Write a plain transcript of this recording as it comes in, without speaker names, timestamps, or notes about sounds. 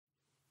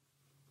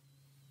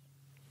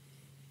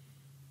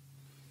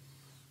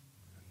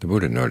The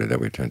Buddha noted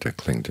that we tend to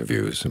cling to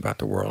views about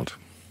the world,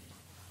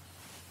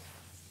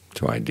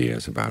 to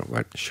ideas about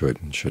what should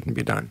and shouldn't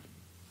be done,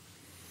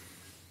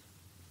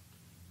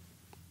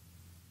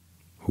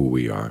 who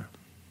we are,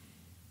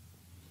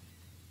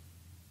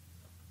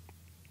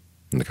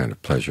 and the kind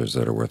of pleasures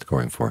that are worth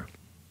going for.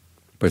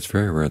 But it's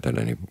very rare that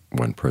any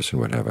one person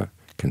would have a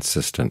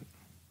consistent,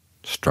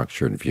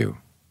 structured view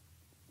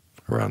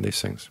around these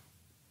things.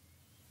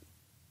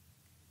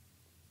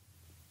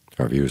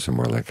 Our views are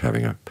more like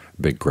having a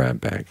big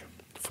grab bag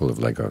full of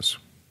Legos.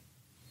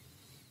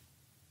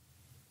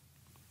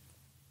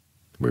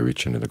 We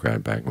reach into the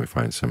grab bag and we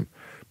find some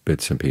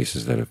bits and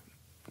pieces that have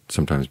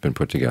sometimes been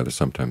put together,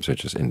 sometimes they're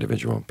just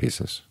individual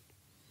pieces.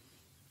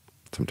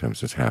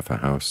 Sometimes it's half a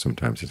house,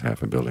 sometimes it's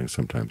half a building,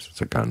 sometimes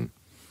it's a gun.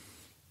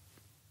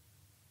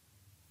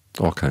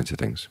 All kinds of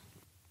things.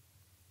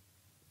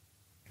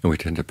 And we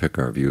tend to pick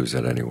our views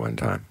at any one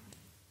time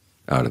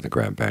out of the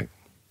grab bag,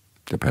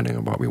 depending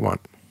on what we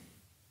want.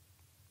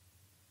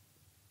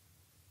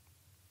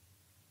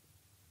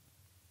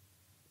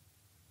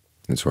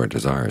 And so our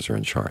desires are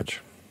in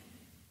charge.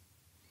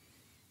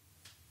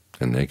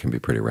 And they can be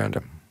pretty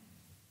random.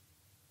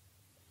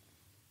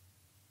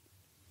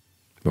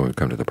 When we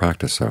come to the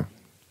practice, though,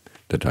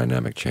 the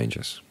dynamic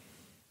changes.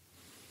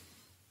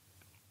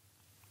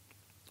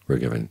 We're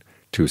given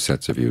two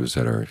sets of views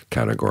that are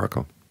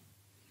categorical.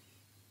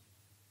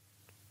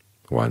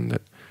 One,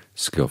 that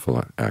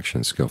skillful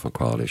actions, skillful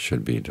qualities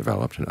should be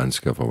developed, and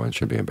unskillful ones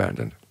should be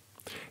abandoned.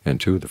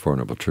 And two, the Four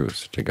Noble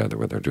Truths, together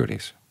with their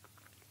duties.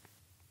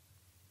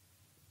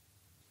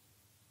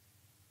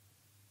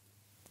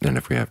 And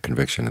if we have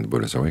conviction in the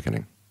Buddha's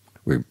awakening,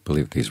 we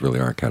believe these really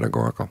are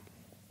categorical.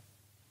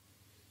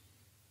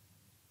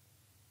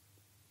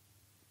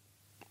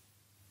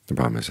 The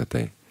problem is that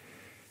they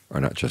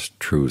are not just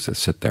truths that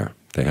sit there.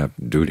 They have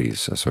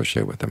duties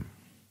associated with them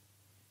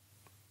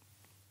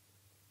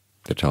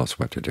that tell us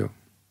what to do,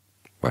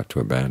 what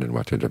to abandon,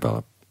 what to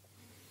develop.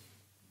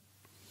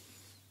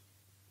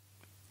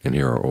 And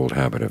here our old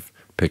habit of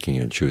picking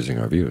and choosing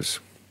our views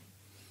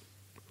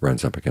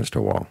runs up against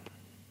a wall.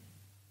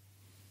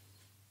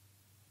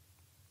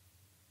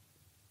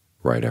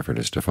 Right effort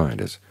is defined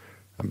as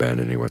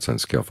abandoning what's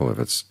unskillful. If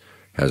it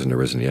hasn't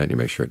arisen yet, you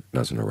make sure it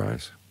doesn't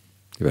arise.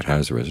 If it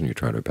has arisen, you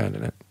try to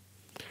abandon it.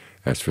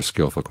 As for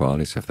skillful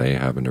qualities, if they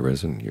haven't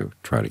arisen, you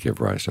try to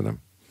give rise to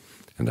them.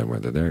 And then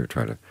when they're there, you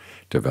try to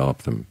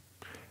develop them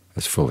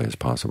as fully as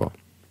possible.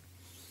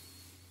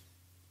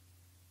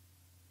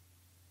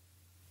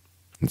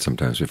 And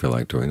sometimes we feel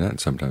like doing that, and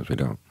sometimes we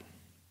don't.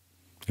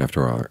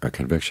 After all, a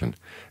conviction,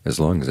 as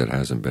long as it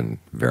hasn't been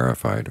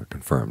verified or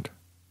confirmed,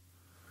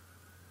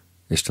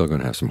 is still going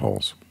to have some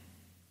holes.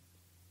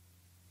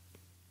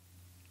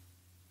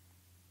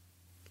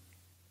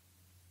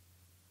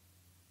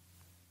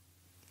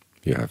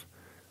 You have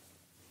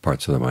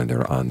parts of the mind that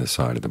are on this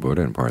side of the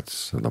Buddha and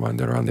parts of the mind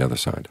that are on the other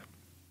side.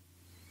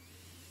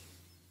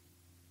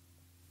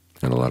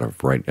 And a lot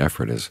of right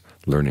effort is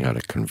learning how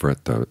to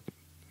convert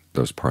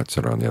those parts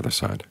that are on the other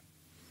side.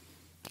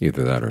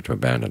 Either that or to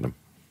abandon them,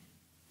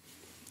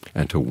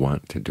 and to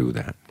want to do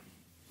that.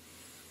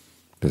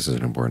 This is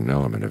an important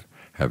element of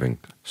having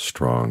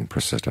strong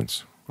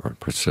persistence, or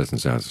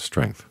persistence as a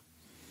strength.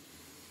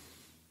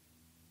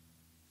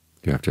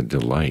 You have to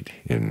delight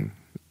in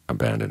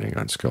abandoning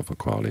unskillful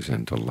qualities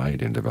and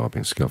delight in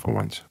developing skillful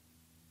ones.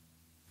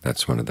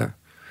 That's one of the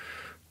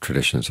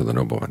traditions of the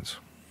noble ones.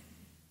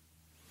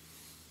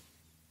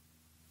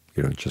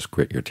 You don't just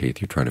grit your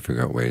teeth. You try to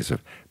figure out ways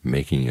of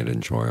making it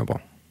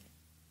enjoyable.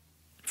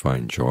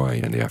 Find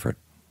joy in the effort.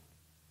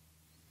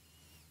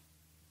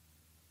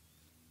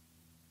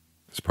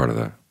 It's part of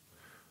the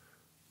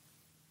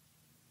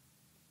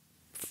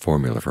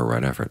formula for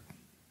right effort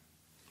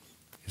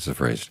is the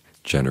phrase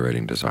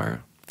generating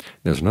desire.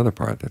 There's another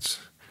part that's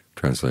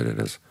translated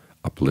as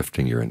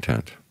uplifting your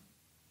intent.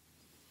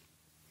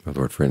 The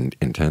word for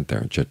intent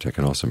there, citta,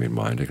 can also mean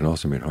mind. It can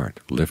also mean heart,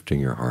 lifting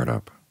your heart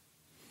up.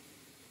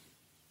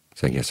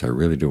 Saying, yes, I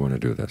really do want to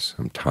do this.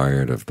 I'm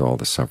tired of all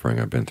the suffering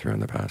I've been through in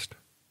the past.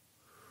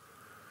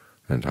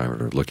 And I'm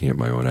tired of looking at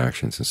my own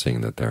actions and seeing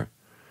that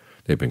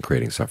they've been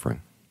creating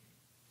suffering.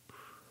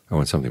 I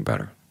want something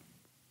better.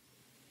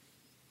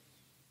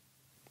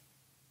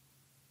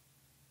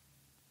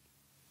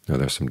 Now,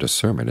 there's some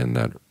discernment in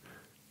that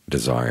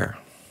desire,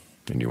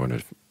 and you want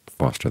to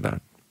foster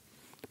that.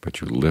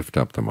 But you lift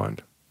up the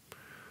mind.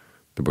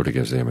 The Buddha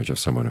gives the image of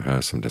someone who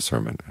has some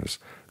discernment, as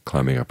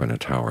climbing up in a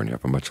tower, and you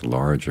have a much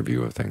larger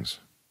view of things.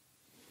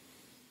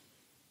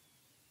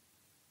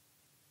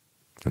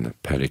 And the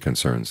petty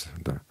concerns,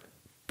 the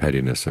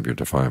pettiness of your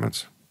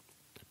defilements,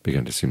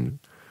 begin to seem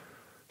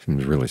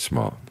really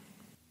small.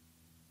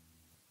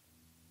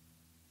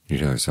 You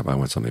tell yourself, I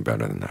want something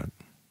better than that.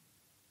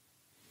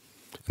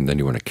 And then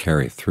you want to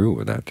carry through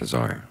with that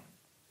desire.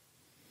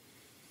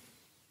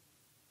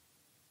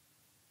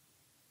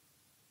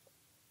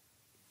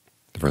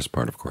 The first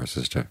part, of course,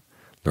 is to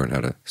learn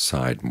how to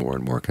side more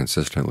and more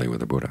consistently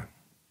with the Buddha,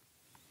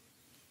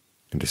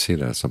 and to see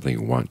that as something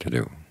you want to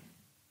do.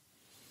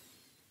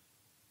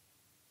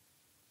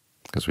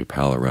 Because As we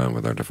pal around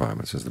with our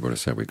defilements, as the Buddha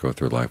said, we go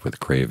through life with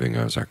craving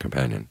as our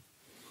companion.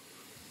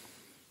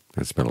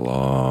 It's been a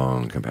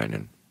long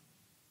companion.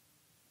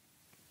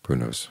 Who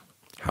knows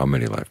how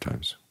many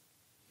lifetimes?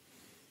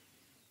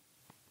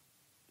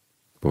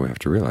 But we have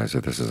to realize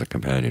that this is a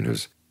companion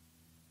who's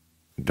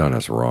done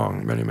us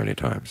wrong many, many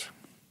times.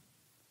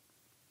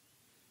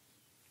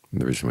 And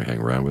the reason we hang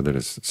around with it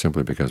is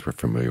simply because we're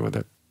familiar with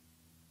it.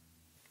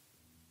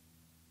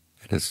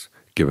 It has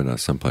given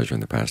us some pleasure in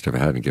the past. If it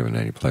hadn't given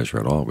any pleasure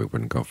at all, we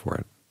wouldn't go for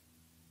it.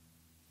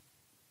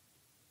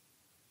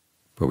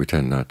 But we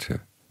tend not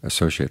to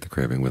associate the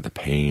craving with the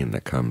pain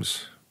that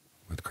comes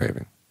with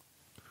craving.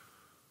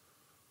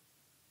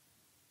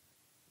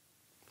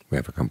 We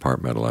have a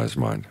compartmentalized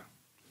mind.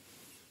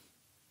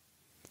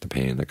 The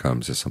pain that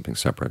comes is something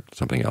separate,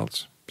 something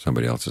else,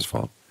 somebody else's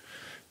fault.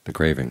 The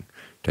craving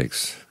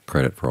takes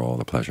credit for all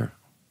the pleasure.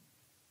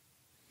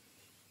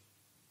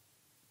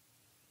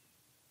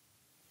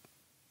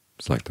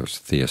 It's like those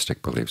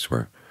theistic beliefs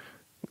where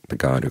the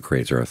God who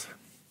creates earth,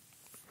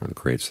 or who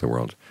creates the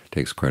world,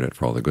 takes credit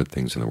for all the good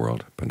things in the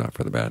world, but not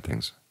for the bad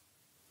things.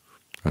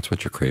 That's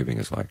what your craving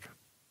is like.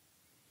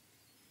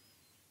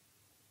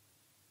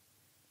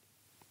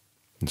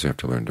 And so you have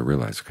to learn to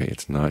realize, okay,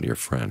 it's not your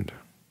friend.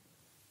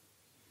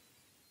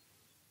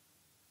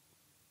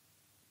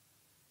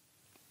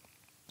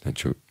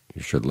 And you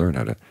should learn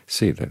how to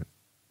see the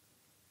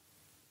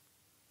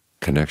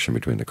connection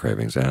between the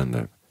cravings and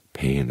the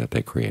pain that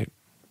they create.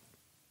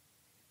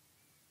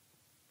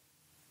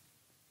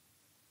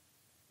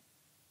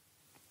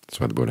 That's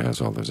why the Buddha has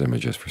all those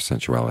images for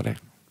sensuality,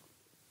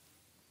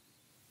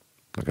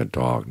 like a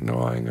dog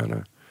gnawing on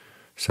a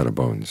set of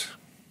bones.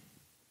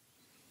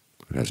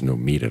 It has no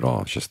meat at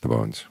all, it's just the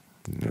bones.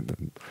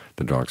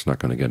 The dog's not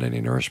going to get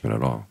any nourishment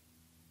at all.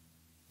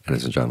 And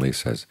as John Lee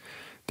says,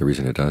 the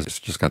reason it does is it's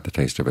just got the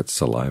taste of its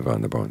saliva on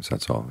the bones,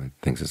 that's all. It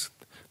thinks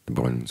the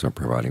bones are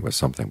providing with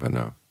something, but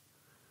no.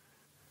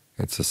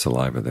 It's the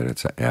saliva that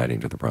it's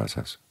adding to the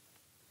process.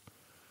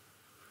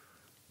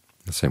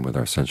 The same with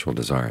our sensual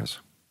desires.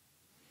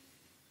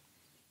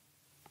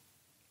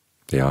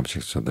 The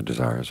objects of the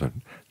desires are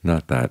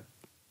not that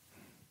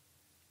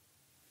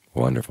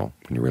wonderful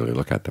when you really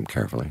look at them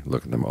carefully,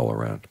 look at them all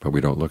around. But we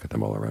don't look at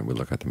them all around, we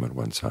look at them on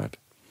one side.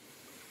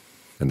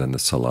 And then the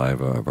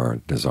saliva of our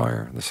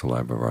desire, the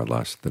saliva of our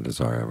lust, the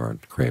desire of our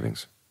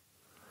cravings,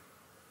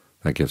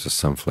 that gives us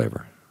some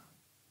flavor.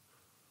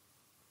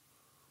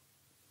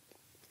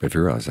 But if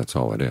you realize that's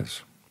all it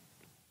is,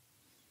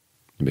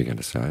 you begin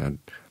to say,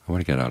 I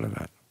want to get out of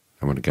that.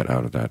 I want to get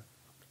out of that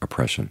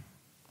oppression.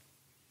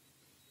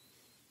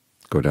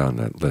 Go down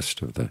that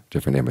list of the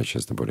different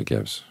images the Buddha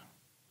gives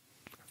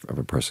of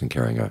a person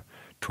carrying a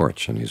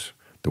torch, and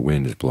the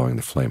wind is blowing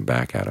the flame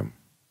back at him.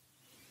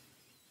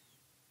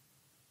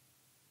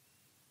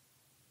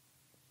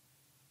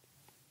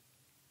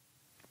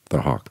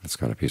 The hawk that's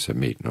got a piece of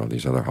meat, and all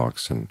these other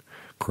hawks and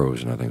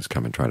crows and other things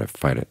come and try to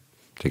fight it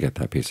to get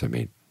that piece of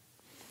meat.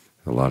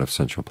 A lot of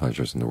sensual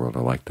pleasures in the world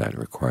are like that. It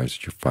requires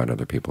that you fight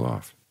other people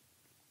off.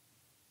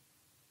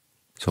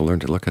 So learn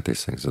to look at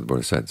these things, as the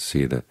Buddha said,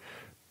 see the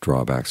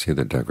drawbacks, see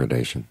the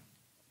degradation.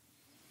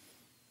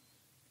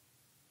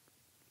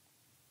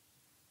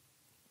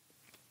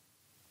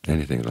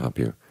 Anything that will help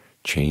you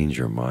change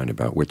your mind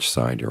about which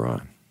side you're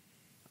on.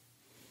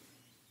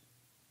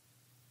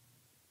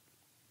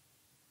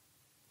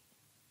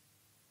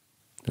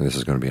 And this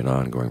is going to be an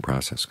ongoing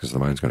process, because the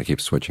mind's going to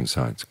keep switching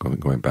sides,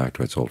 going back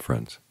to its old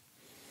friends.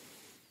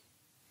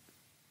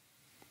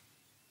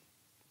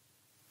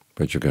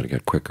 But you've got to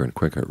get quicker and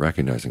quicker at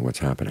recognizing what's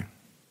happening.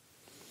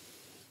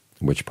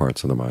 Which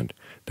parts of the mind.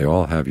 They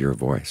all have your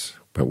voice,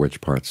 but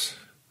which parts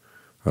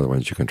are the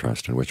ones you can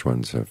trust, and which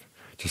ones have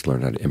just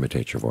learned how to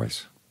imitate your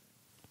voice.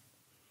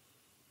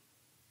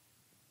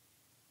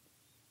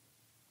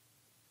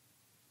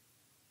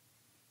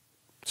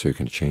 So you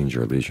can change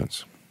your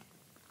allegiance.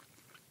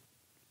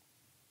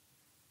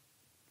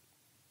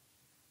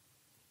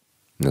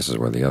 And this is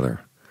where the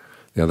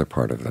other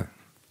part of the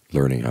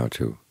learning how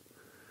to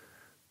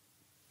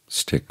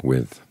stick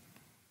with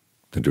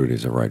the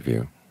duties of right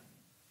view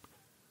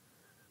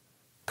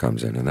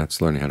comes in, and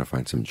that's learning how to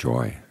find some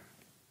joy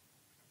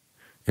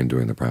in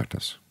doing the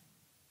practice.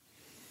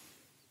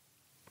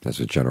 That's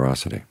with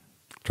generosity,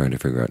 trying to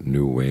figure out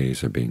new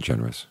ways of being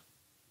generous.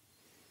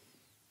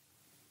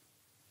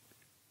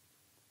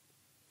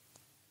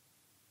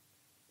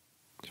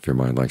 If your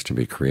mind likes to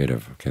be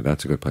creative, okay,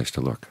 that's a good place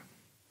to look.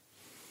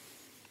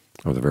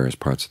 Of the various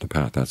parts of the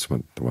path, that's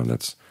the one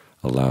that's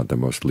allowed the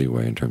most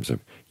leeway in terms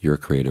of your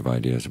creative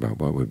ideas about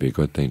what would be a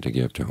good thing to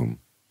give to whom.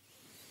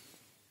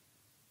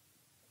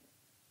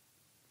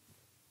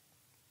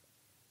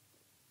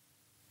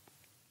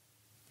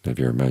 If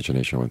your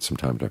imagination wants some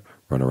time to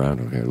run around,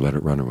 okay, let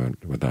it run around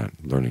with that,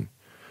 learning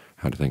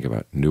how to think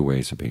about new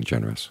ways of being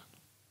generous.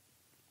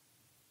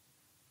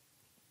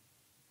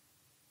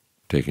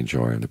 Taking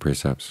joy in the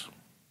precepts,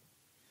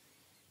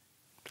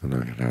 and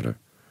learning how to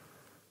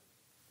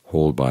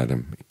hold by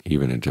them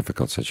even in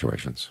difficult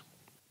situations.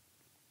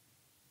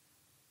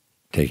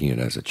 Taking it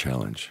as a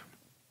challenge,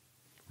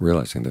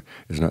 realizing that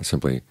it's not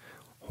simply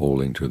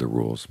holding to the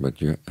rules,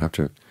 but you have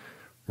to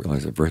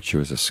realize that virtue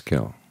is a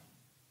skill.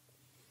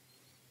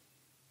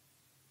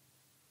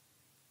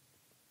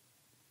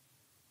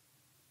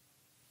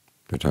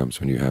 There are times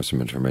when you have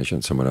some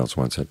information, someone else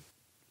wants it,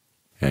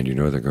 and you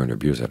know they're going to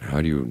abuse it.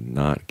 How do you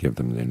not give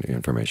them the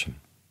information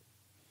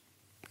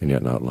and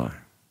yet not lie?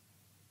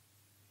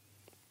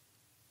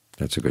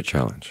 That's a good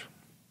challenge.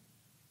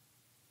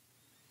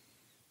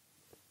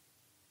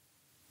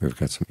 We've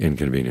got some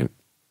inconvenient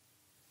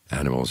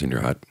animals in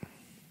your hut.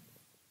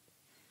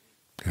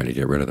 How do you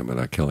get rid of them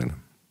without killing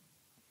them?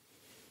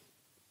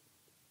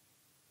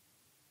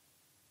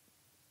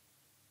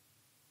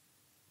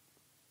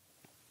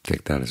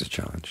 Take that as a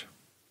challenge.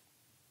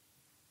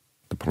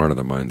 The part of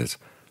the mind that's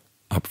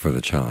up for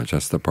the challenge,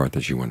 that's the part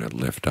that you want to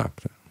lift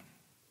up.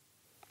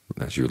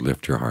 As you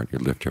lift your heart, you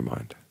lift your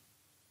mind.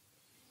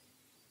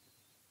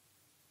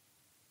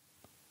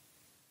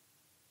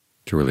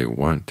 To really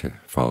want to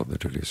follow the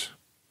duties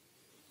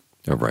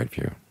of right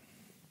view,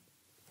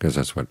 because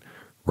that's what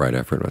right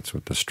effort, that's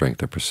what the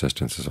strength of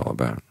persistence is all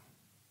about.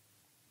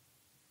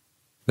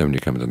 Then when you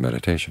come to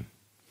meditation,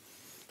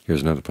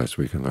 here's another place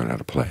where you can learn how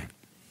to play.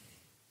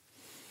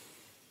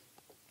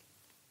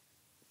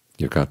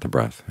 You've got the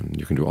breath, and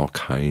you can do all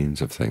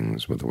kinds of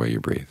things with the way you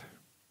breathe.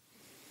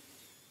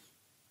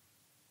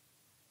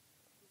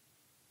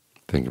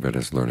 Think of it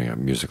as learning a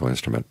musical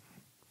instrument.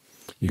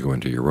 You go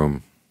into your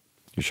room,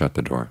 you shut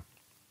the door,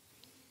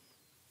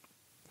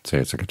 say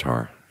it's a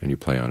guitar, and you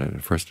play on it.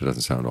 At first it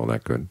doesn't sound all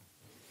that good,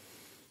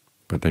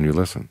 but then you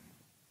listen,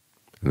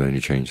 and then you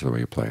change the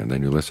way you play, and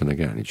then you listen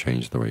again, you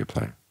change the way you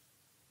play.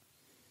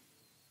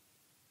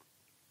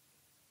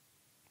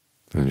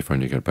 And then you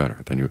find you get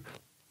better. Then you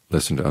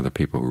listen to other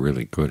people who are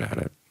really good at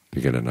it.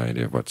 You get an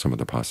idea of what some of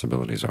the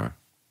possibilities are.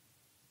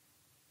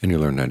 And you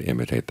learn how to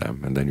imitate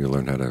them, and then you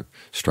learn how to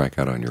strike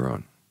out on your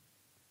own.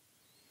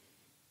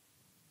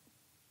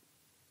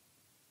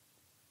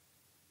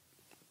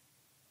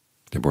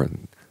 The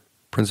important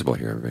principle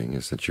here being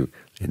is that you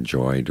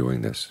enjoy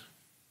doing this.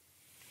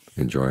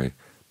 Enjoy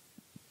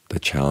the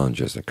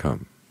challenges that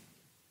come.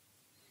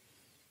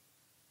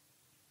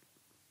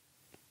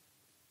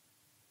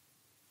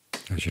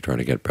 As you try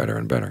to get better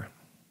and better.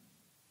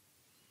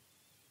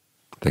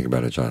 Think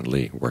about Ajaan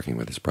Lee working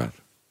with his breath.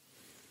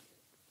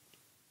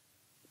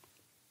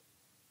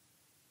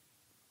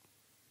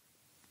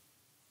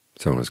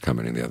 Someone was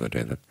commenting the other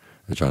day that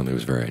Ajaan Lee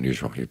was very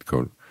unusual. He'd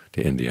go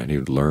to India and he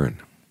would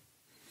learn.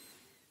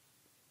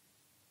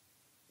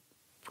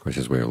 Of course,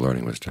 his way of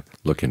learning was to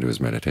look into his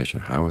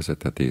meditation. How is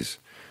it that these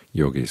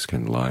yogis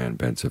can lie on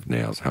beds of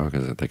nails? How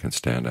is it they can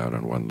stand out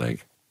on one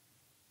leg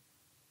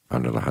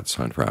under the hot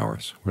sun for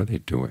hours? What are they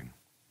doing?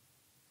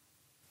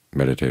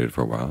 Meditated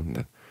for a while, and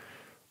the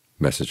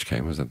message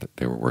came was that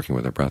they were working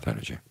with their breath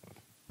energy.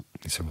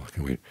 He said, well,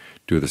 can we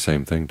do the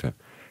same thing to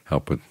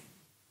help with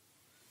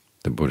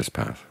the Buddhist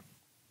path?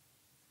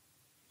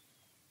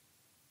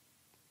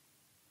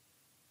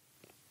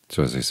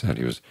 So as he said,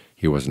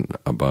 he wasn't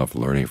above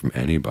learning from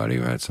anybody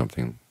who had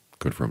something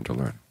good for him to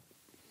learn.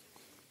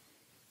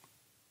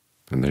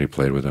 And then he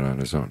played with it on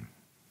his own.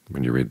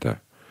 When you read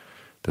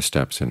the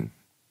steps in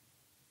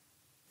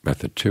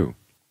Method 2,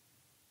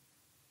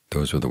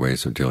 those were the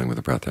ways of dealing with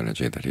the breath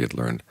energy that he had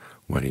learned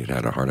when he had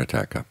had a heart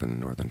attack up in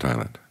northern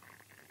Thailand.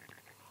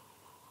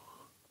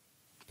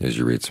 As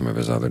you read some of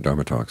his other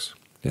Dhamma talks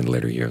in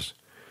later years,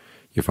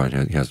 you find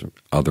he has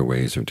other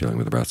ways of dealing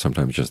with the breath,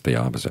 sometimes just the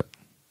opposite.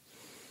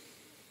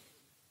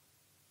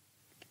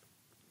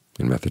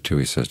 In Method 2,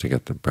 he says to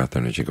get the breath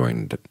energy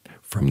going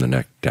from the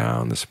neck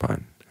down the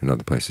spine. In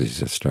other places, he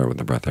says start with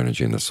the breath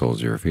energy in the soles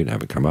of your feet and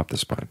have it come up the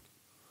spine.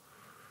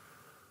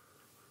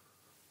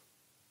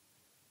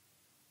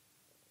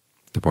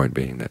 The point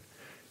being that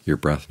your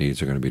breath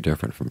needs are going to be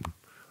different from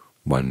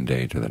one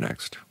day to the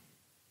next.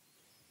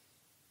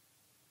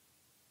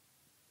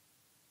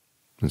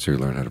 And so you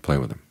learn how to play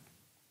with them.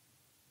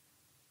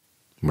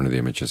 One of the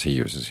images he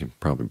uses, he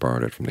probably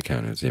borrowed it from the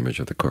canon, is the image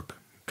of the cook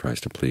who tries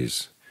to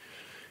please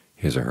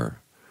his or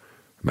her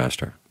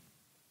master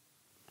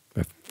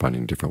by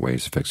finding different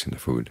ways of fixing the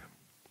food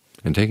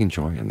and taking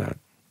joy in that.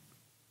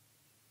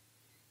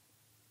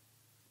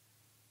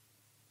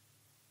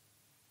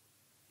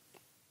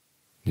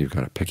 You've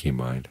got a picky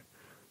mind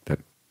that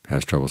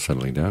has trouble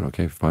settling down.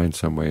 Okay, find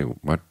some way.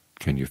 What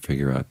can you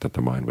figure out that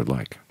the mind would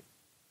like?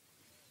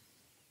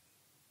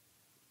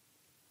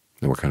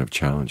 And what kind of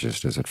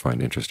challenges does it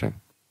find interesting?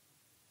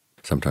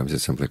 Sometimes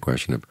it's simply a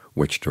question of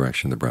which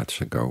direction the breath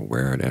should go,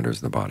 where it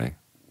enters the body.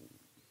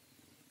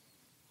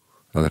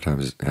 Other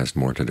times it has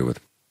more to do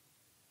with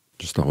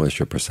just the whole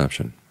issue of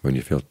perception. When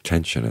you feel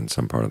tension in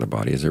some part of the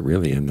body, is it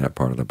really in that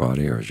part of the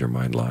body, or is your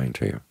mind lying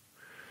to you?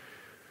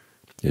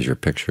 Is your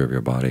picture of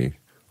your body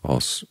all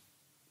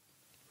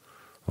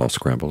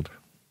scrambled?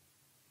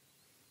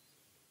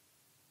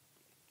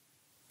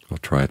 Well,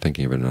 try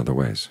thinking of it in other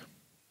ways.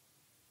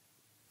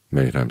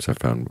 Many times I've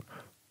found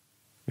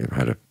if I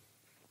had a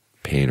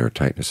pain or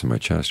tightness in my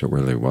chest, it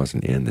really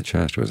wasn't in the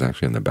chest, it was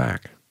actually in the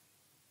back.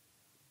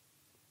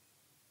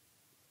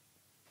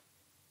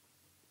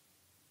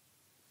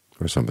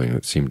 or something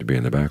that seemed to be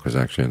in the back was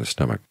actually in the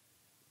stomach.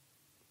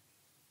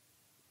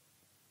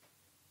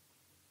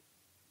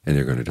 And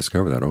you're going to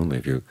discover that only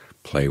if you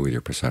play with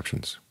your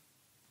perceptions.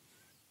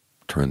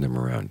 Turn them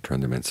around,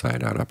 turn them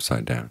inside out,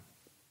 upside down.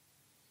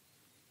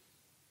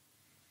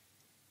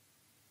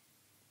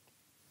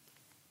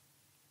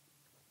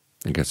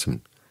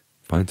 And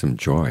find some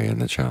joy in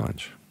the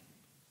challenge.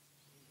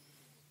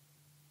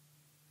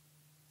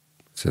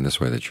 It's in this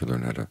way that you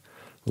learn how to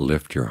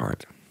lift your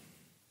heart,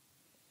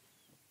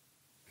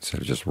 instead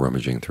of just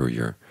rummaging through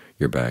your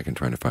bag and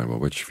trying to find, well,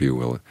 which view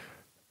will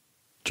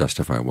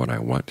justify what I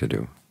want to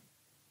do.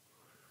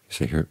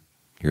 You see,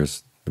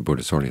 here's the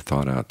Buddha's already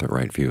thought out the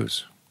right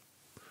views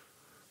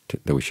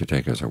that we should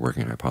take as our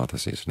working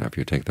hypotheses. Now, if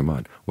you take them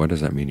on, what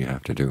does that mean you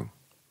have to do?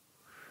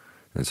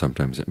 And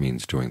sometimes it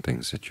means doing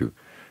things that you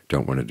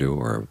don't want to do,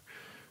 or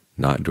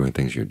not doing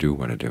things you do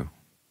want to do.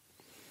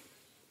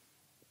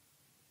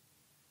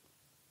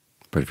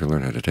 But if you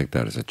learn how to take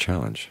that as a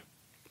challenge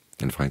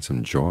and find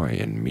some joy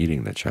in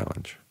meeting the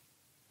challenge,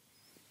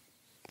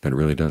 then it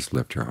really does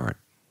lift your heart.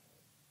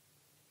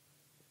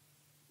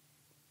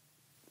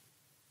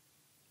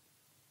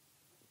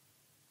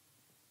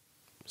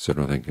 So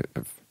don't think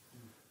of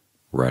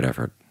right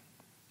effort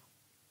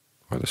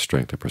or the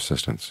strength of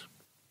persistence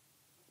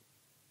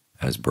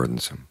as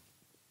burdensome.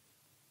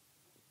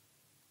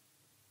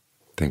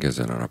 Think as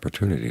an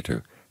opportunity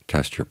to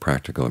test your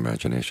practical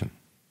imagination.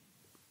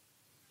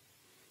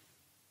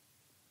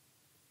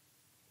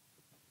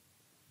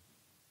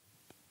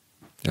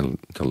 And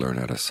to learn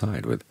how to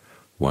side with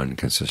one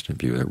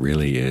consistent view that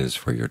really is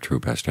for your true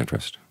best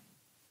interest.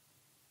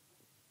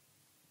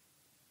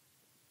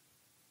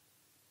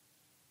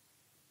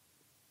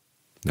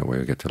 That way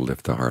we get to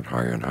lift the heart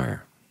higher and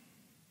higher.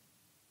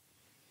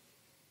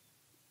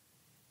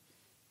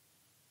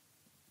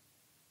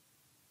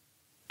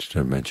 It's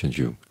dimensions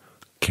you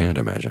can't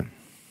imagine.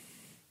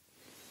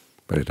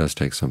 But it does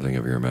take something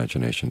of your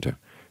imagination to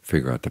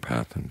figure out the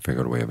path and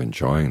figure out a way of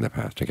enjoying the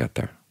path to get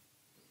there.